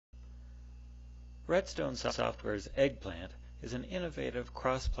Redstone Software's Eggplant is an innovative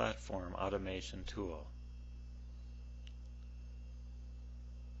cross-platform automation tool.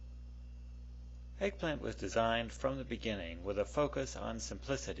 Eggplant was designed from the beginning with a focus on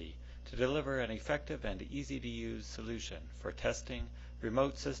simplicity to deliver an effective and easy-to-use solution for testing,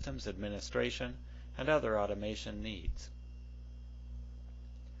 remote systems administration, and other automation needs.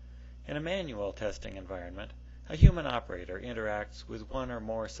 In a manual testing environment, a human operator interacts with one or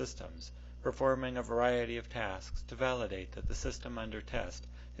more systems, performing a variety of tasks to validate that the system under test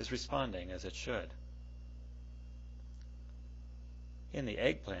is responding as it should. In the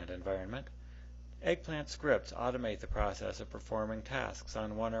Eggplant environment, Eggplant scripts automate the process of performing tasks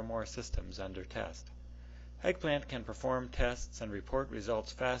on one or more systems under test. Eggplant can perform tests and report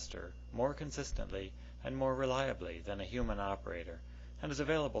results faster, more consistently, and more reliably than a human operator, and is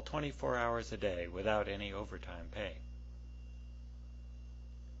available 24 hours a day without any overtime pay.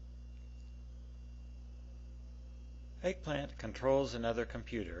 Eggplant controls another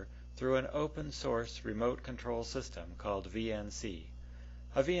computer through an open-source remote control system called VNC.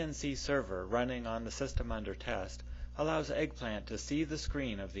 A VNC server running on the system under test allows Eggplant to see the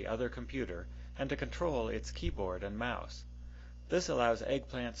screen of the other computer and to control its keyboard and mouse. This allows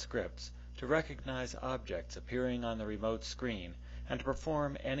Eggplant scripts to recognize objects appearing on the remote screen and to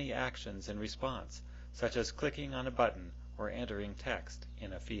perform any actions in response, such as clicking on a button or entering text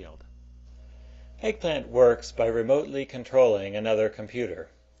in a field. Eggplant works by remotely controlling another computer.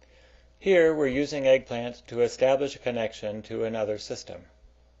 Here we're using Eggplant to establish a connection to another system.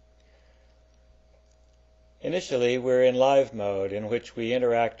 Initially, we're in live mode, in which we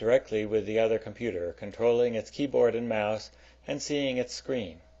interact directly with the other computer, controlling its keyboard and mouse and seeing its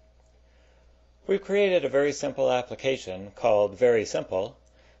screen. We've created a very simple application called Very Simple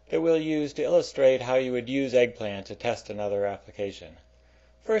that we'll use to illustrate how you would use Eggplant to test another application.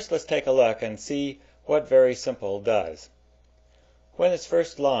 First, let's take a look and see what Very Simple does. When it's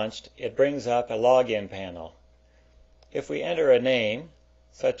first launched, it brings up a login panel. If we enter a name,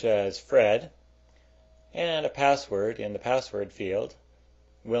 such as Fred, and a password in the password field,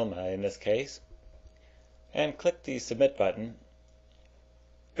 Wilma in this case, and click the Submit button,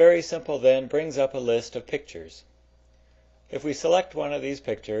 Very Simple then brings up a list of pictures. If we select one of these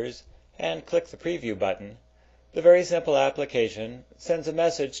pictures and click the Preview button, the Very Simple application sends a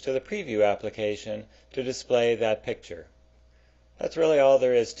message to the Preview application to display that picture. That's really all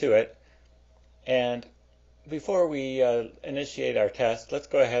there is to it. And before we initiate our test, let's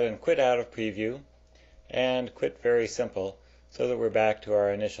go ahead and quit out of Preview and quit Very Simple so that we're back to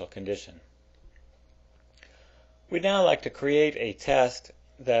our initial condition. We'd now like to create a test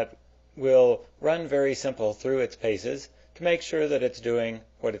that will run Very Simple through its paces to make sure that it's doing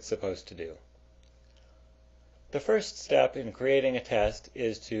what it's supposed to do. The first step in creating a test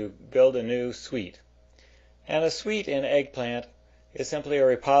is to build a new suite. And a suite in Eggplant is simply a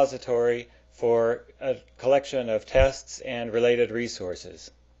repository for a collection of tests and related resources.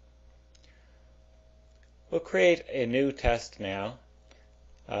 We'll create a new test now,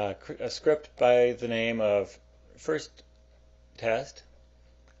 a script by the name of first test.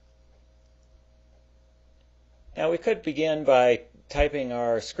 Now we could begin by typing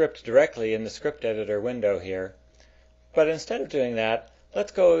our script directly in the script editor window here, but instead of doing that,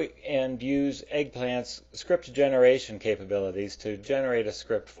 let's go and use Eggplant's script generation capabilities to generate a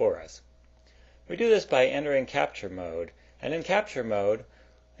script for us. We do this by entering capture mode, and in capture mode,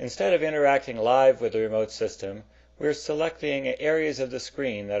 instead of interacting live with the remote system, we're selecting areas of the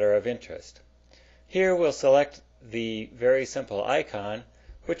screen that are of interest. Here we'll select the Very Simple icon,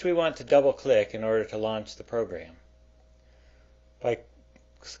 which we want to double-click in order to launch the program. By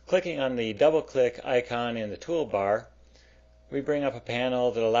clicking on the double-click icon in the toolbar, we bring up a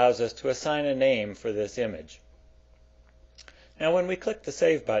panel that allows us to assign a name for this image. Now when we click the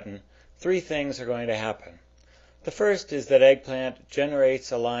Save button, three things are going to happen. The first is that Eggplant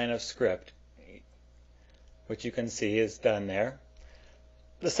generates a line of script, which you can see is done there.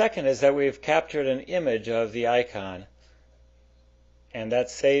 The second is that we've captured an image of the icon, and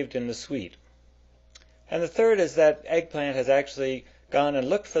that's saved in the suite. And the third is that Eggplant has actually gone and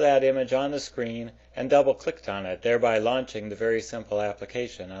looked for that image on the screen and double-clicked on it, thereby launching the Very Simple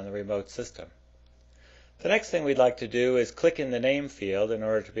application on the remote system. The next thing we'd like to do is click in the name field in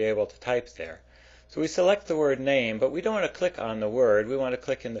order to be able to type there. So we select the word name, but we don't want to click on the word, we want to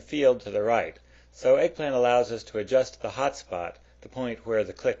click in the field to the right. So Eggplant allows us to adjust the hotspot, the point where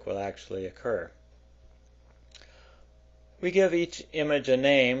the click will actually occur. We give each image a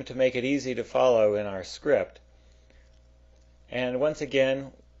name to make it easy to follow in our script. And once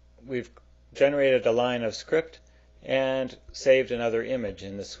again, we've generated a line of script and saved another image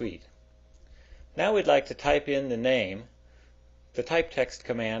in the suite. Now we'd like to type in the name. The type text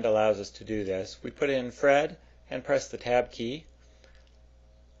command allows us to do this. We put in Fred and press the Tab key.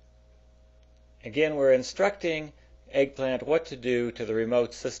 Again, we're instructing Eggplant what to do to the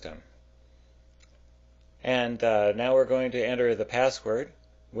remote system. And now we're going to enter the password,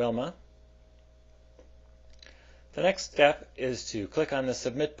 Wilma. The next step is to click on the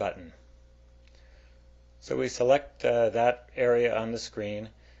Submit button. So we select that area on the screen.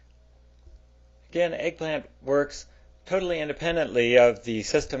 Again, Eggplant works totally independently of the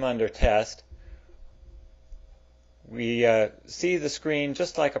system under test. We see the screen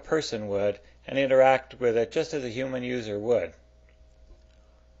just like a person would and interact with it just as a human user would.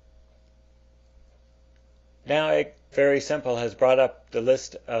 Now Very Simple has brought up the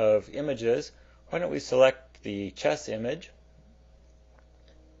list of images. Why don't we select the chess image?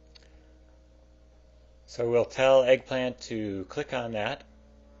 So we'll tell Eggplant to click on that.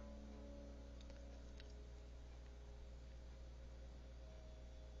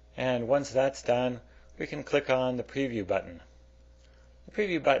 And once that's done, we can click on the Preview button. The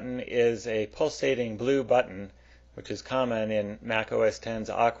Preview button is a pulsating blue button, which is common in Mac OS X's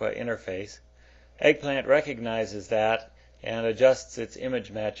Aqua interface. Eggplant recognizes that and adjusts its image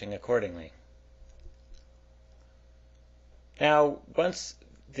matching accordingly. Now, once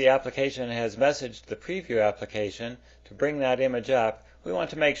the application has messaged the preview application to bring that image up, we want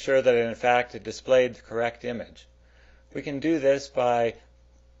to make sure that in fact it displayed the correct image. We can do this by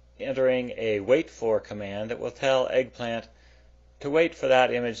entering a wait for command that will tell Eggplant to wait for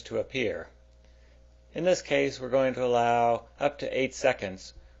that image to appear. In this case, we're going to allow up to 8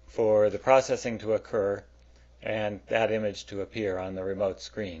 seconds for the processing to occur and that image to appear on the remote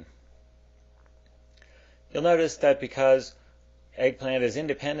screen. You'll notice that because Eggplant is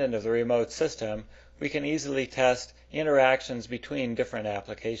independent of the remote system, we can easily test interactions between different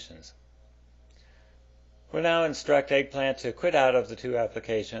applications. We'll now instruct Eggplant to quit out of the two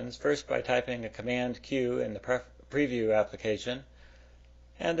applications, first by typing a Command Q in the preview application,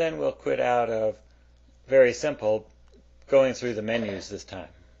 and then we'll quit out of Very Simple, going through the menus this time.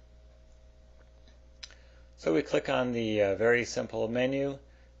 So we click on the Very Simple menu,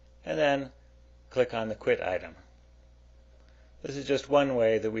 and then click on the Quit item. This is just one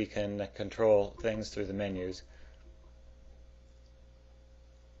way that we can control things through the menus.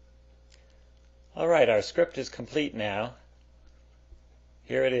 All right, our script is complete now.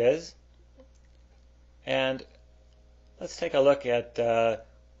 Here it is. And let's take a look at the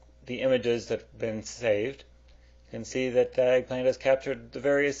images that have been saved. You can see that Eggplant has captured the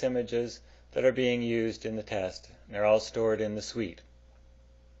various images that are being used in the test. They're all stored in the suite.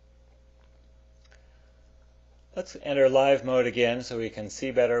 Let's enter live mode again so we can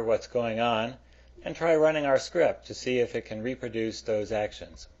see better what's going on and try running our script to see if it can reproduce those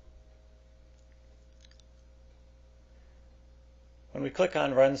actions. When we click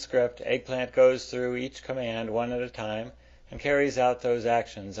on Run Script, Eggplant goes through each command one at a time and carries out those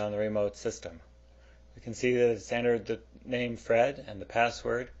actions on the remote system. We can see that it's entered the name Fred and the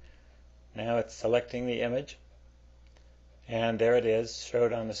password. Now it's selecting the image, and there it is,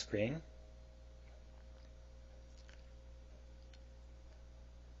 showed on the screen.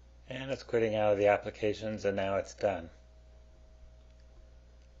 And it's quitting out of the applications, and now it's done.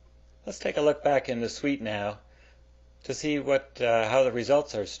 Let's take a look back in the suite now to see how the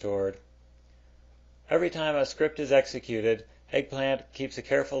results are stored. Every time a script is executed, Eggplant keeps a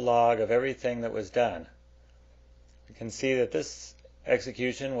careful log of everything that was done. You can see that this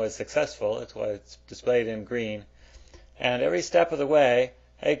execution was successful. It's why it's displayed in green. And every step of the way,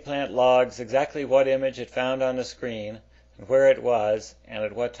 Eggplant logs exactly what image it found on the screen, and where it was, and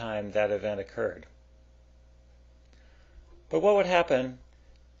at what time that event occurred. But what would happen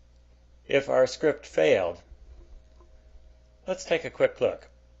if our script failed? Let's take a quick look.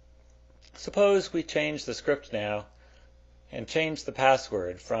 Suppose we change the script now and change the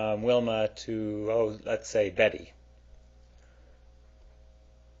password from Wilma to, let's say Betty.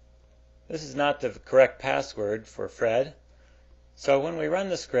 This is not the correct password for Fred, so when we run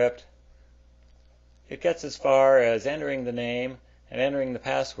the script, it gets as far as entering the name and entering the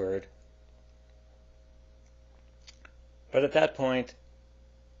password, but at that point,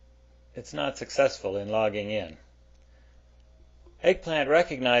 it's not successful in logging in. Eggplant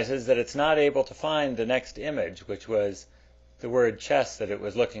recognizes that it's not able to find the next image, which was the word chess that it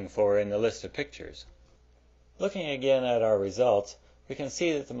was looking for in the list of pictures. Looking again at our results, we can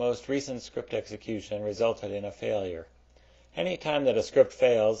see that the most recent script execution resulted in a failure. Any time that a script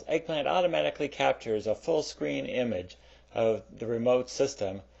fails, Eggplant automatically captures a full screen image of the remote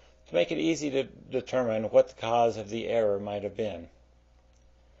system to make it easy to determine what the cause of the error might have been.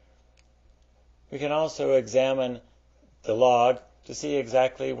 We can also examine the log to see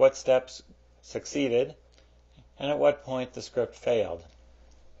exactly what steps succeeded and at what point the script failed.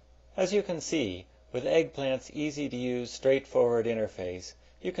 As you can see, with Eggplant's easy-to-use, straightforward interface,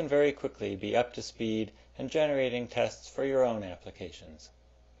 you can very quickly be up to speed and generating tests for your own applications.